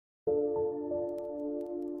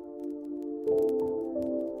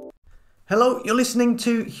Hello, you're listening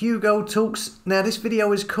to Hugo Talks. Now this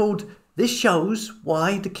video is called "This Shows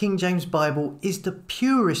Why the King James Bible is the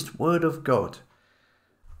Purest Word of God."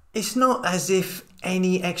 It's not as if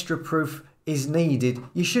any extra proof is needed.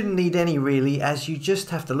 You shouldn't need any really, as you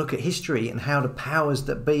just have to look at history and how the powers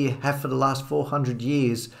that be have for the last 400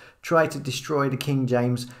 years tried to destroy the King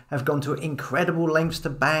James, have gone to incredible lengths to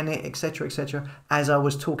ban it, etc., as I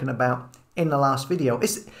was talking about in the last video.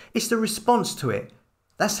 It's the response to it.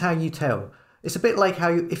 That's how you tell. It's a bit like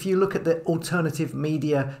how if you look at the alternative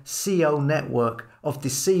media CO network of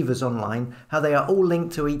deceivers online, how they are all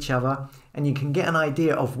linked to each other, and you can get an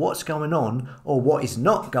idea of what's going on or what is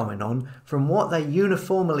not going on from what they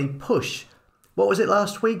uniformly push. What was it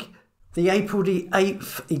last week? The April the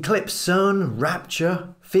 8th eclipse, CERN, rapture,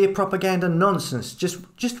 fear propaganda nonsense,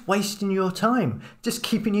 just wasting your time, just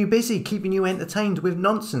keeping you busy, keeping you entertained with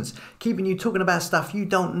nonsense, keeping you talking about stuff you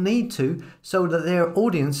don't need to so that their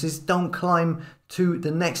audiences don't climb to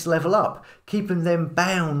the next level up, keeping them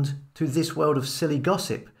bound to this world of silly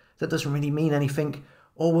gossip that doesn't really mean anything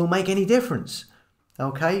or will make any difference.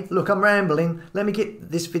 Okay, look, I'm rambling. Let me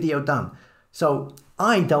get this video done. So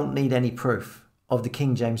I don't need any proof of the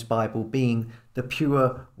King James Bible being the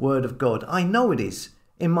pure Word of God. I know it is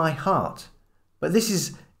in my heart. But this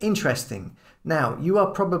is interesting. Now, you are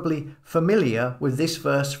probably familiar with this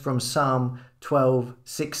verse from Psalm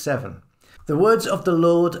 12:6-7. The words of the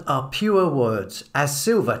Lord are pure words, as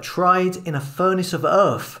silver tried in a furnace of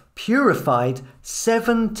earth, purified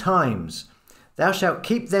 7 times. Thou shalt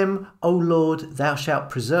keep them, O Lord, thou shalt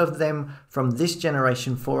preserve them from this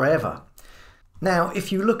generation forever. Now,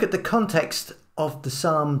 if you look at the context of the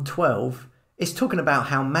Psalm 12, it's talking about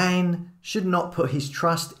how man should not put his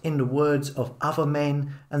trust in the words of other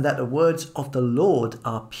men and that the words of the Lord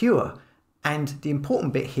are pure. And the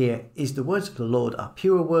important bit here is the words of the Lord are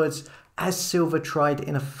pure words, as silver tried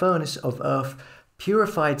in a furnace of earth,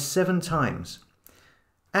 purified 7 times.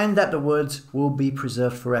 And that the words will be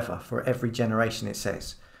preserved forever, for every generation, it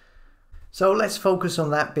says. So let's focus on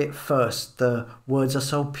that bit first. The words are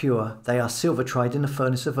so pure. They are silver tried in a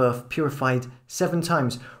furnace of earth, purified 7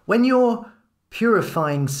 times. When you're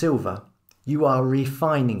purifying silver, you are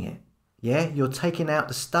refining it. Yeah, you're taking out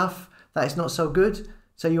the stuff that is not so good.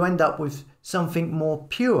 So you end up with something more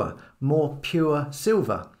pure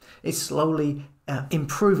silver. It's slowly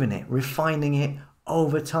improving it, refining it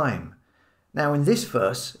over time. Now in this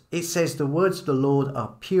verse, it says the words of the Lord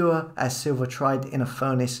are pure as silver tried in a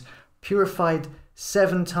furnace, purified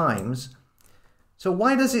 7 times. So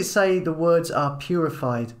why does it say the words are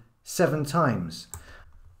purified 7 times?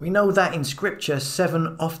 We know that in scripture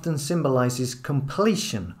 7 often symbolizes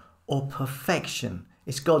completion or perfection.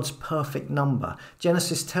 It's God's perfect number.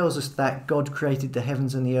 Genesis tells us that God created the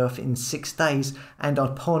heavens and the earth in 6 days, and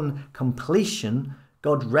upon completion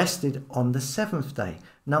God rested on the 7th day.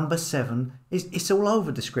 Number 7 it's all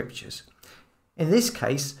over the scriptures. In this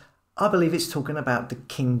case, I believe it's talking about the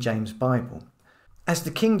King James Bible. As the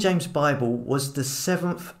King James Bible was the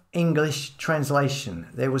 7th English translation,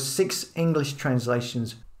 there was 6 English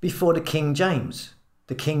translations before the King James.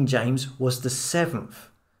 The King James was the 7th.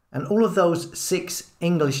 And all of those 6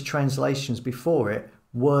 English translations before it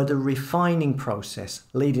were the refining process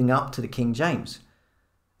leading up to the King James.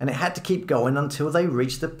 And it had to keep going until they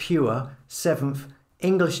reached the pure 7th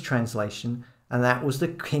English translation, and that was the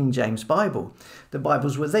King James Bible. The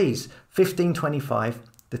Bibles were these: 1525,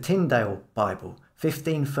 the Tyndale Bible;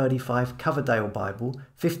 1535, Coverdale Bible;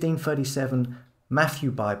 1537, Matthew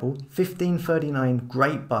Bible; 1539,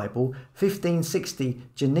 Great Bible; 1560,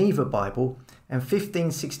 Geneva Bible; and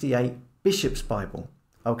 1568, Bishop's Bible.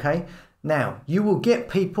 Okay? Now, you will get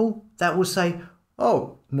people that will say,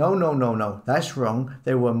 oh, no, that's wrong.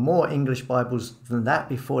 There were more English Bibles than that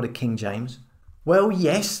before the King James. Well,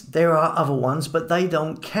 yes, there are other ones, but they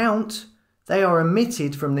don't count. They are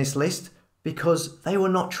omitted from this list because they were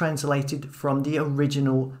not translated from the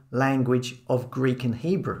original language of Greek and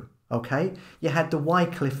Hebrew. Okay? You had the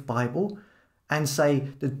Wycliffe Bible and say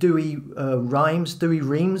the Douay-Rheims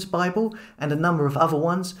Bible and a number of other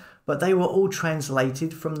ones, but they were all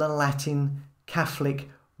translated from the Latin Catholic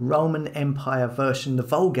Roman Empire version, the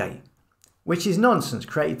Vulgate, which is nonsense,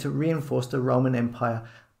 created to reinforce the Roman Empire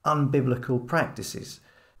unbiblical practices.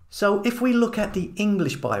 So if we look at the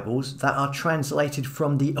English Bibles that are translated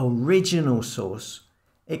from the original source,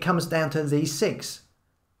 it comes down to these 6,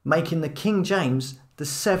 making the King James the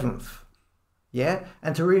 7th. Yeah,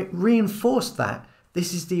 and to reinforce that,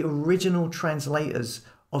 this is the original translators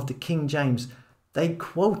of the King James. They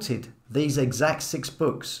quoted these exact 6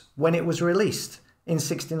 books when it was released in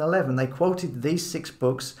 1611. They quoted these 6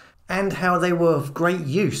 books and how they were of great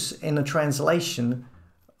use in the translation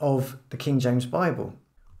of the King James Bible,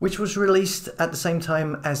 which was released at the same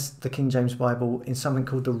time as the King James Bible in something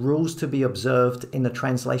called the Rules to be Observed in the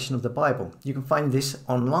Translation of the Bible. You can find this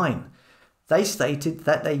online. They stated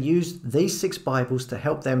that they used these 6 Bibles to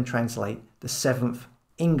help them translate the 7th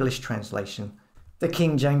English translation, the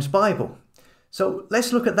King James Bible. So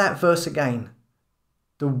let's look at that verse again.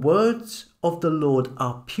 The words of the Lord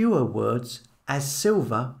are pure words, as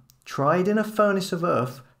silver tried in a furnace of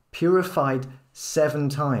earth, purified 7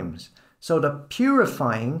 times. So the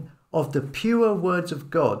purifying of the pure words of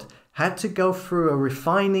God had to go through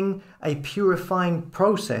a purifying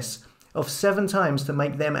process of 7 times to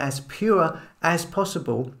make them as pure as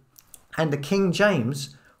possible. And the King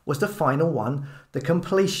James was the final one, the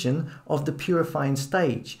completion of the purifying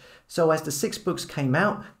stage. So as the 6 books came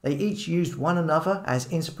out, they each used one another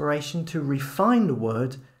as inspiration to refine the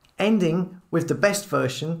word, ending with the best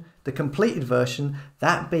version, the completed version,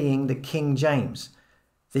 that being the King James.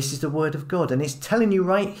 This is the word of God, and it's telling you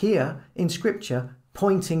right here in Scripture,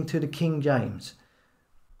 pointing to the King James.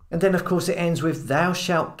 And then, of course, it ends with, "Thou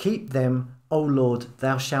shalt keep them, O Lord,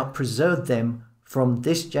 thou shalt preserve them from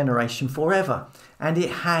this generation forever." And it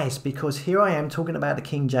has, because here I am talking about the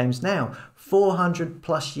King James now, 400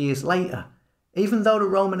 plus years later. Even though the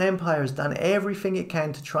Roman Empire has done everything it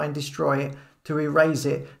can to try and destroy it, to erase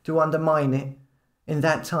it, to undermine it in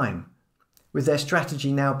that time, with their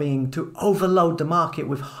strategy now being to overload the market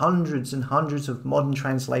with hundreds and hundreds of modern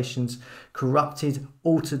translations, corrupted,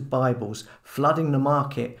 altered Bibles, flooding the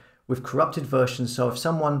market with corrupted versions. So if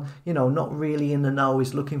someone, not really in the know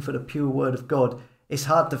is looking for the pure word of God, it's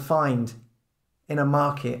hard to find in a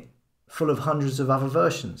market full of hundreds of other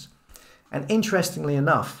versions. And interestingly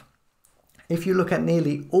enough, if you look at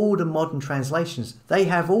nearly all the modern translations, they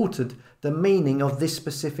have altered the meaning of this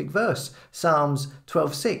specific verse, Psalms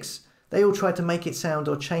 12:6. They all try to make it sound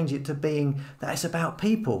or change it to being that it's about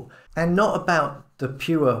people and not about the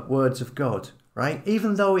pure words of God, right?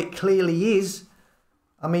 Even though it clearly is.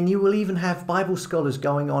 I mean, you will even have Bible scholars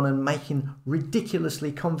going on and making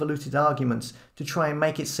ridiculously convoluted arguments to try and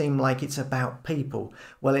make it seem like it's about people.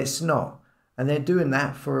 Well, it's not. And they're doing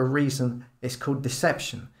that for a reason. It's called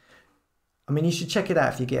deception. I mean, you should check it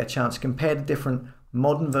out if you get a chance. Compare the different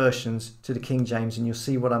modern versions to the King James and you'll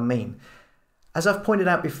see what I mean. As I've pointed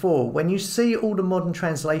out before, when you see all the modern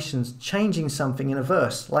translations changing something in a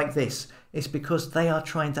verse like this, it's because they are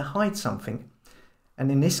trying to hide something. And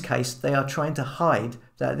in this case, they are trying to hide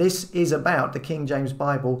that this is about the King James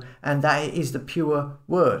Bible and that it is the pure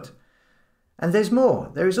word. And there's more.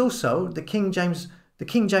 There is also the King James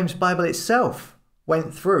Bible itself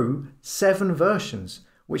went through 7 versions,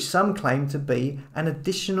 which some claim to be an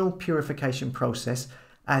additional purification process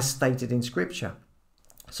as stated in Scripture.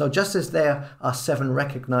 So just as there are 7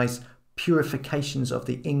 recognized purifications of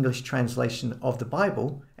the English translation of the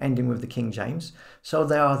Bible, ending with the King James, so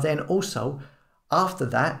there are then also, after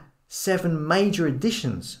that, 7 major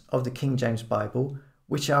editions of the King James Bible,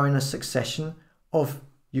 which are in a succession of,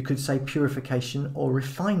 you could say, purification or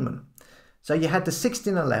refinement. So you had the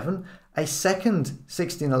 1611, a second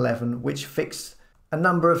 1611, which fixed a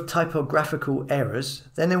number of typographical errors.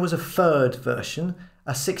 Then there was a third version,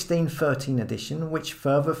 a 1613 edition, which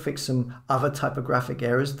further fixed some other typographic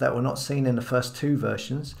errors that were not seen in the first 2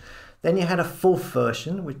 versions. Then you had a 4th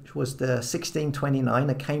version, which was the 1629,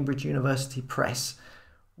 a Cambridge University Press,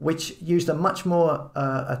 which used a much more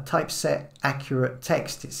a typeset accurate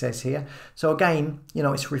text, it says here. So again,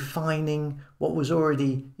 it's refining what was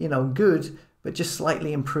already, good, but just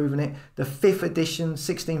slightly improving it. The 5th edition,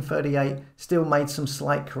 1638, still made some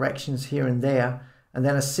slight corrections here and there. And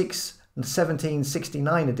then a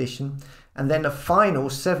 1769 edition. And then the final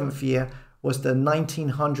 7th year was the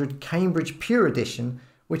 1900 Cambridge Pure edition,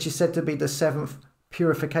 which is said to be the 7th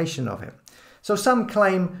purification of it. So some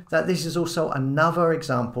claim that this is also another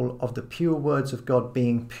example of the pure words of God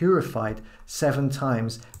being purified 7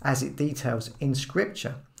 times, as it details in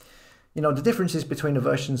Scripture. The differences between the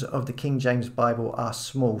versions of the King James Bible are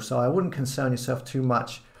small, so I wouldn't concern yourself too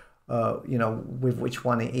much, with which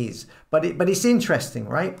one it is. But it's interesting,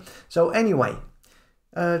 right? So anyway,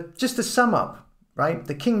 just to sum up, right,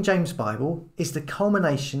 the King James Bible is the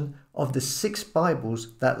culmination of the 6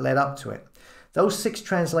 Bibles that led up to it. Those 6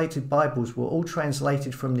 translated Bibles were all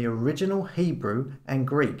translated from the original Hebrew and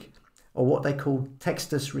Greek, or what they call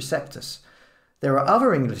Textus Receptus. There are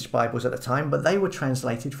other English Bibles at the time, but they were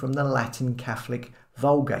translated from the Latin Catholic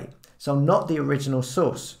Vulgate, so not the original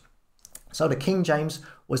source. So the King James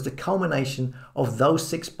was the culmination of those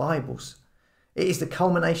 6 Bibles. It is the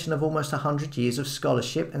culmination of almost 100 years of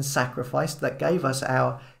scholarship and sacrifice that gave us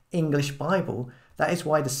our English Bible. That is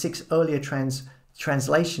why the 6 earlier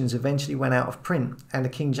translations eventually went out of print and the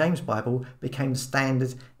King James Bible became the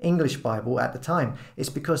standard English Bible at the time. It's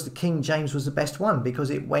because the King James was the best one, because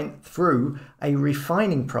it went through a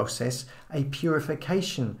refining process, a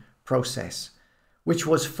purification process, which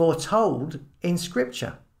was foretold in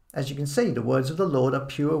Scripture. As you can see, the words of the Lord are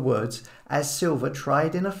pure words, as silver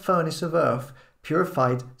tried in a furnace of earth,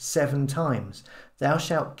 purified 7 times. Thou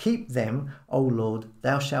shalt keep them, O Lord,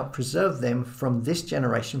 thou shalt preserve them from this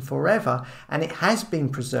generation forever. And it has been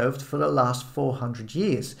preserved for the last 400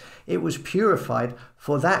 years. It was purified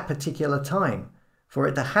for that particular time, for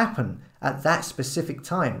it to happen at that specific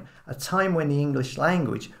time, a time when the English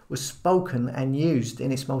language was spoken and used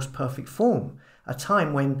in its most perfect form, a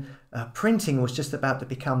time when printing was just about to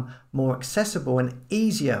become more accessible and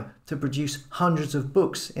easier to produce hundreds of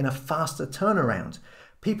books in a faster turnaround.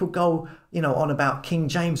 People go, on about King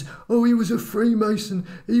James. Oh, he was a Freemason.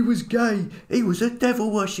 He was gay. He was a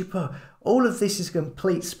devil worshipper. All of this is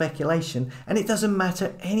complete speculation, and it doesn't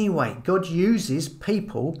matter anyway. God uses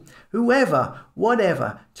people, whoever,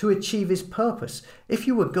 whatever, to achieve his purpose. If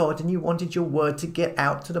you were God and you wanted your word to get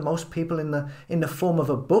out to the most people in the form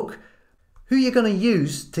of a book, who are you going to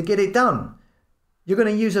use to get it done? You're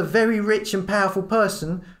going to use a very rich and powerful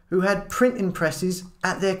person who had printing presses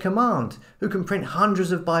at their command, who can print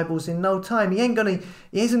hundreds of Bibles in no time. He isn't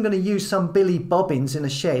going to use some Billy Bobbins in a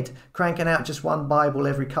shed cranking out just one Bible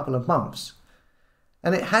every couple of months.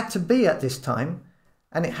 And it had to be at this time,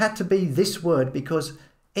 and it had to be this word, because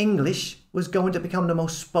English was going to become the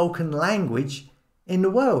most spoken language in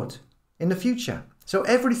the world in the future. So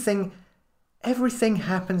everything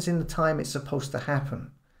happens in the time it's supposed to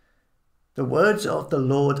happen. The words of the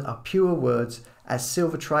Lord are pure words, as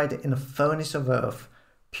silver tried in a furnace of earth,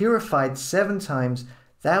 purified 7 times.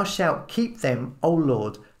 Thou shalt keep them, O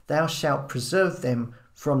Lord, thou shalt preserve them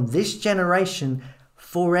from this generation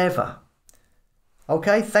forever.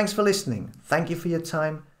 Okay, thanks for listening. Thank you for your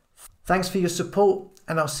time. Thanks for your support,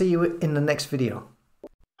 and I'll see you in the next video.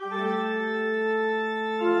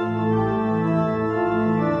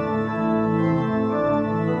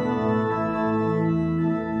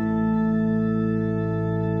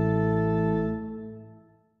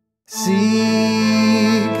 Seek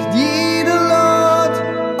ye the Lord,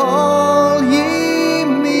 all ye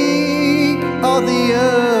meek of the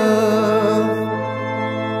earth,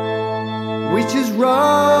 which has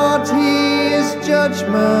wrought his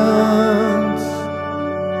judgments,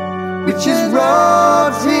 which has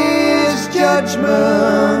wrought his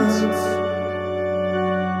judgments.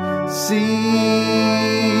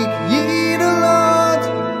 Seek ye the Lord,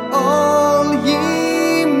 all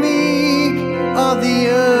ye meek of the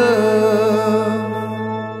earth.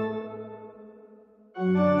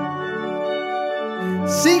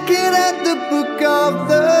 Seek it at the book of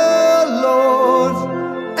the Lord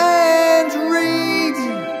and read,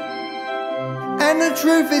 and the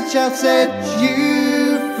truth it shall set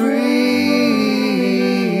you free.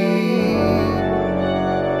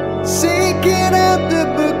 Seek it at the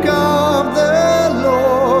book of the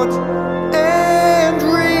Lord and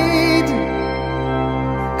read,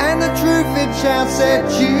 and the truth it shall set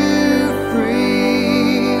you free.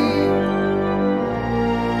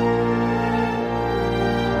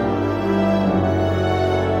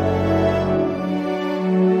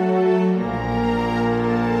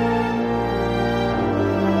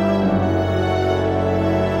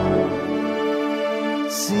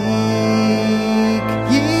 Seek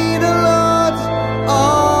ye the Lord,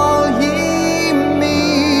 all ye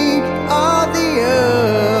meek of the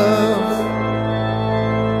earth,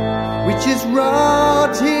 which has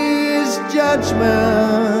wrought his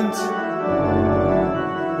judgment,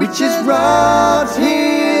 which has wrought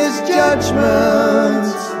his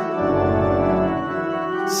judgment.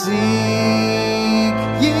 Seek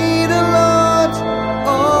ye the Lord,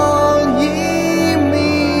 all ye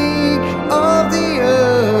meek of the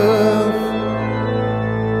earth.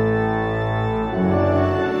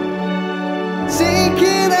 Seek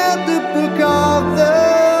it at the book of the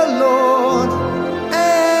Lord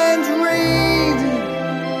and read,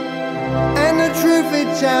 and the truth it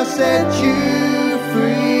shall set you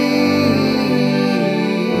free.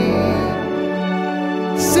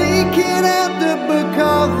 Seek it at the book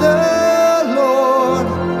of the Lord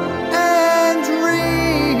and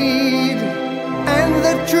read, and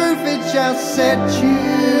the truth it shall set you